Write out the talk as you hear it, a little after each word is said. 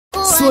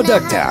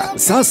Swadakta,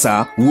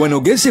 sasa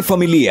wanogeshe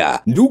familia,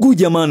 ndugu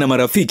jamaa na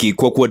marafiki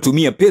kwa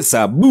kuwatumia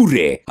pesa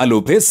bure.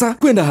 Halo Pesa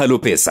kwenda Halo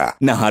Pesa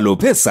na Halo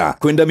Pesa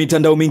kwenda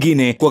mitandao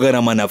mingine kwa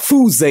gharama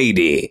nafuu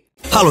zaidi.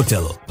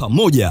 Halotel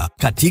pamoja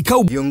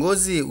katika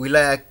Viongozi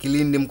wilaya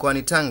Kilindi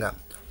mkoani Tanga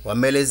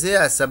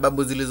wameelezea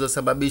sababu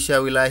zilizosababisha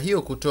wilaya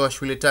hiyo kutoa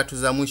shule 3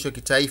 za mwisho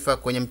kitaifa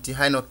kwenye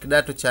mtihani wa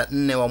kidato cha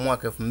 4 wa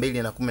mwaka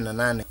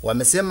 2018.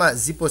 Wamesema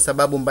zipo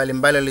sababu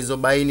mbalimbali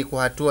walizobaini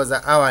kwa hatua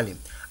za awali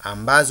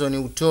ambazo ni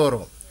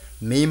utoro,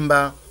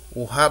 mimba,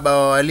 uhaba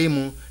wa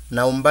walimu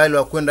na umbali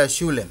wa kwenda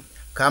shule,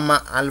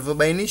 kama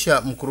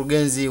alivyobainisha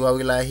mkurugenzi wa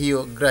wilaya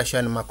hiyo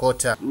Grashan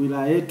Makota.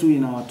 Wilaya yetu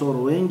ina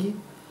watoro wengi.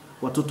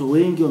 Watoto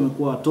wengi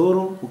wamekuwa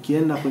watoro.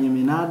 Ukienda kwenye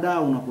minada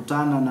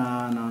unakutana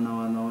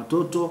na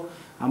watoto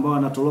ambao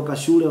wanatoroka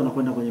shule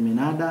wanakwenda kwenye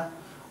minada.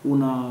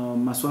 Una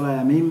masuala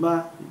ya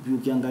mimba.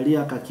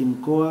 Ukiangalia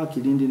kakimkoa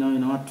Kilindi nao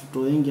ina watoto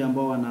wengi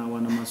ambao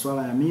wana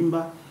masuala ya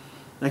mimba.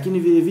 Lakini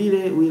vile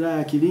vile wilaya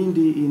ya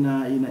Kilindi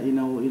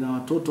ina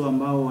watoto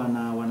ambao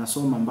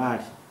wanasoma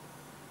mbali.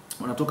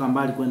 Wanatoka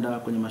mbali kwenda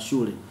kwenye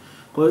mashule.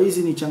 Kwa hiyo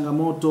hizi ni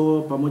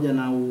changamoto pamoja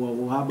na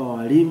uhaba wa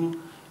walimu.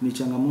 Ni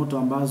changamoto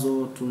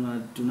ambazo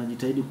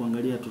tunajitahidi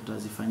kuangalia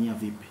tutazifanyia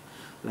vipi.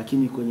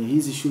 Lakini kwenye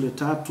hizi shule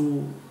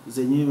 3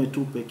 zenyewe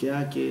tu peke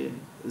yake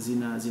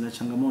zina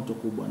changamoto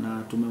kubwa,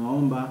 na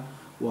tumewaomba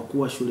wakuu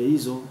wa shule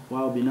hizo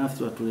wao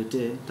binafsi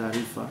watuletee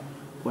taarifa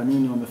kwa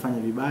nini wamefanya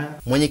vibaya.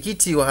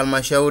 Mwenyekiti wa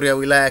halmashauri ya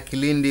wilaya ya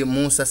Kilindi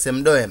Musa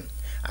Semdoe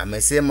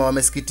amesema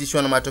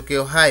wamesikitishwa na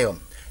matokeo hayo,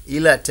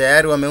 ila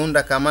tayari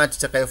wameunda kamati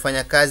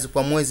itakayofanya kazi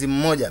kwa mwezi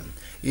mmoja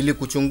ili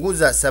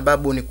kuchunguza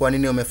sababu ni kwa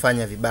nini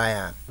wamefanya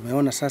vibaya.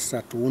 Tumeona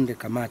sasa tuunde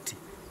kamati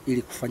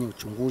ili kufanya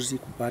uchunguzi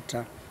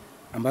kupata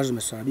ambazo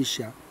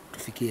zimesababisha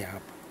tufikie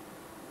hapa.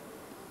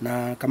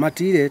 Na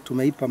kamati ile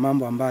tumeipa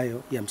mambo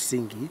ambayo ya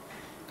msingi.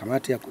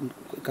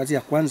 Kazi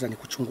ya kwanza ni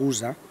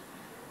kuchunguza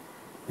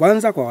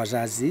kwanza kwa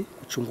wazazi,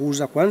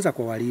 kuchunguza kwanza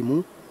kwa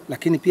walimu,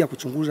 lakini pia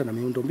kuchunguza na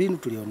miundombinu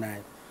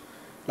tulionayo.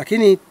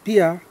 Lakini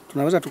pia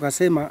tunaweza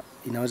tukasema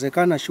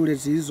inawezekana shule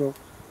zilizo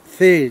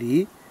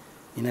feli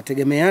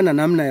inategemeana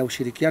namna ya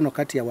ushirikiano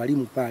kati ya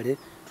walimu pale.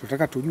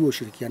 Tunataka tujue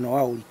ushirikiano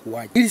wao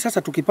ulikuwaje. Ili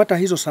sasa tukipata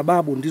hizo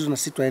sababu ndizo na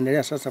sisi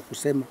tuendelea sasa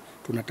kusema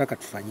tunataka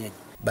tufanyeje.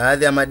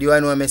 Baadhi ya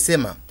madiwani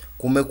wamesema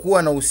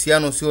kumekuwa na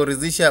uhusiano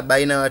usioridhisha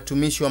baina ya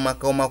watumishi wa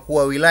makao makuu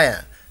wa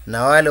wilaya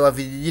na wale wa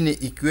vijijini,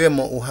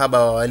 ikiwemo uhaba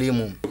wa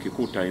walimu.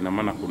 Ukikuta ina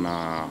maana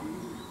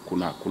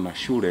kuna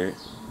shule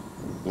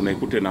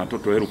unaikuta na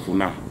watoto 1000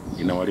 na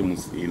ina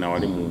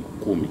walimu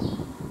 10.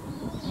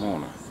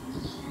 Umeona?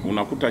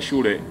 Unakuta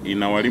shule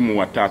ina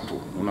walimu 3,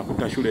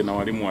 unakuta shule ina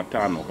walimu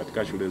 5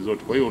 katika shule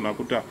zote. Kwa hiyo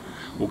unakuta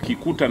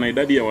ukikuta na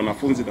idadi ya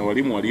wanafunzi na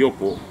walimu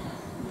waliopo,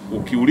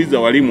 ukiuliza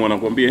walimu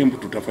wanakuambia hebu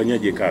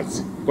tutafanyaje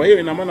kazi. Kwa hiyo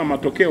ina maana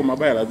matokeo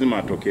mabaya lazima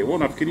atokee. Wewe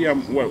unafikiria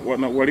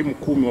walimu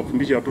 10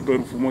 wafundisha watoto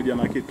 1000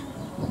 na kitu?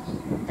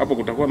 Hapo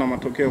kutakuwa na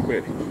matokeo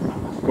kweli?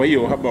 Kwa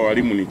hiyo haba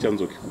walimu ni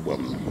chanzo kikubwa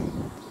mno.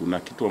 Kuna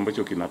kitu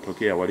ambacho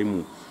kinatokea,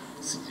 walimu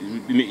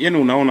yaani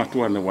unaona tu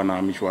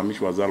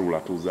wanahamishwa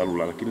dharura,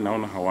 lakini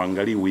naona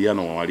hawaangalii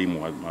uwiano wa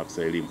walimu wa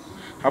afisa elimu.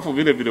 Hapo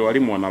vile vile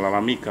walimu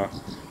wanalalamika,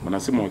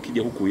 wanasema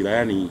wakija huku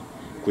wilayani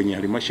kwenye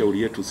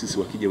halmashauri yetu sisi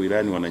wakija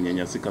wilayani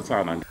wananyanyasika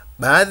sana.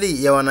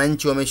 Baadhi ya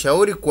wananchi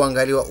wameshauri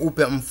kuangaliwa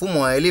upya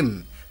mfumo wa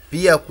elimu,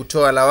 pia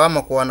kutoa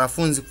lawama kwa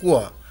wanafunzi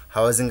kuwa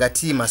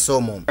hawazingatii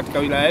masomo. Katika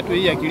wilaya yetu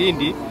hii ya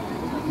Kilindi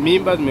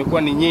mimba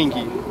zimekuwa ni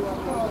nyingi.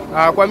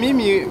 Kwa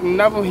mimi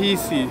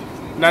ninavyohisi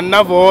na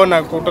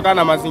ninavyoona kutokana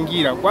na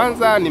mazingira,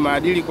 kwanza ni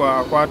maadili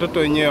kwa watoto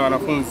wenyewe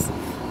wanafunzi.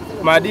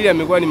 Maadili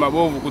yamekuwa ni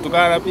mabovu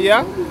kutokana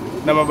pia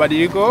na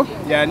mabadiliko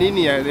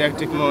ya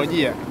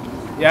teknolojia.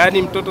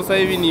 Yaani mtoto sasa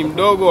hivi ni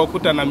mdogo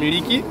wakuta na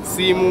miliki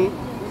simu,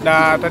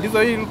 na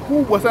tatizo hili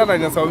kubwa sana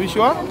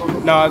linasababishwa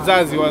na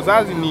wazazi.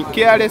 Wazazi ni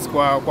careless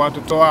kwa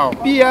watoto wao.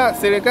 Pia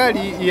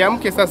serikali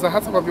iamke sasa,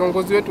 hasa kwa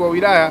viongozi wetu wa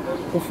wilaya,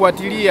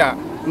 kufuatilia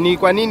ni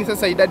kwa nini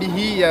sasa idadi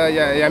hii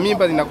ya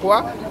mimba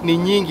zinakuwa ni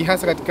nyingi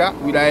hasa katika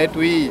wilaya yetu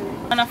hii.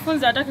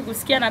 Wanafunzi hataki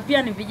kusikia, na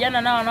pia ni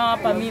vijana nao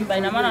wanaowapa mimba,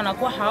 ina maana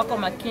wanakuwa hawako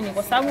makini,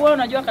 kwa sababu wewe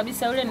unajua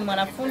kabisa yule ni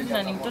mwanafunzi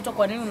na ni mtoto,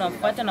 kwa nini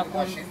unamfuata na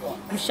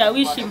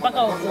kumshawishi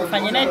mpaka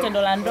ufanye naye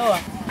tendo la ndoa?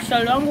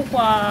 Ushauri wangu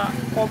kwa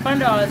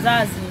upande wa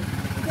wazazi,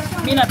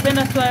 mimi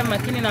napenda tu wawe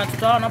makini na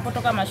watoto wao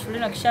wanapotoka mashuleni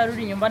na kisha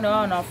rudi nyumbani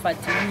wao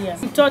wanawafuatilia.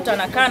 Mtoto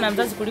anakaa na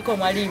mzazi kuliko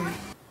mwalimu.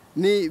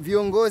 Ni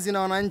viongozi na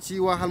wananchi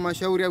wa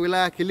halmashauri ya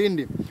wilaya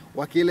Kilindi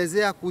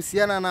wakielezea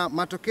kuhusiana na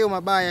matokeo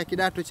mabaya ya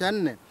kidato cha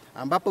 4,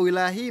 ambapo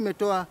wilaya hii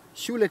imetoa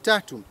shule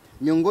 3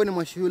 miongoni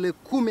mwa shule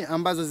 10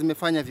 ambazo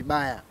zimefanya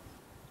vibaya.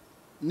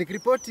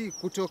 Nikiripoti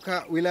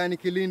kutoka wilayani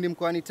Kilindi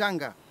mkoani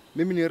Tanga,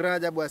 mimi ni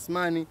Rajabu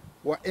Asmani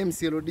wa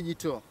MCL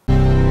Digital.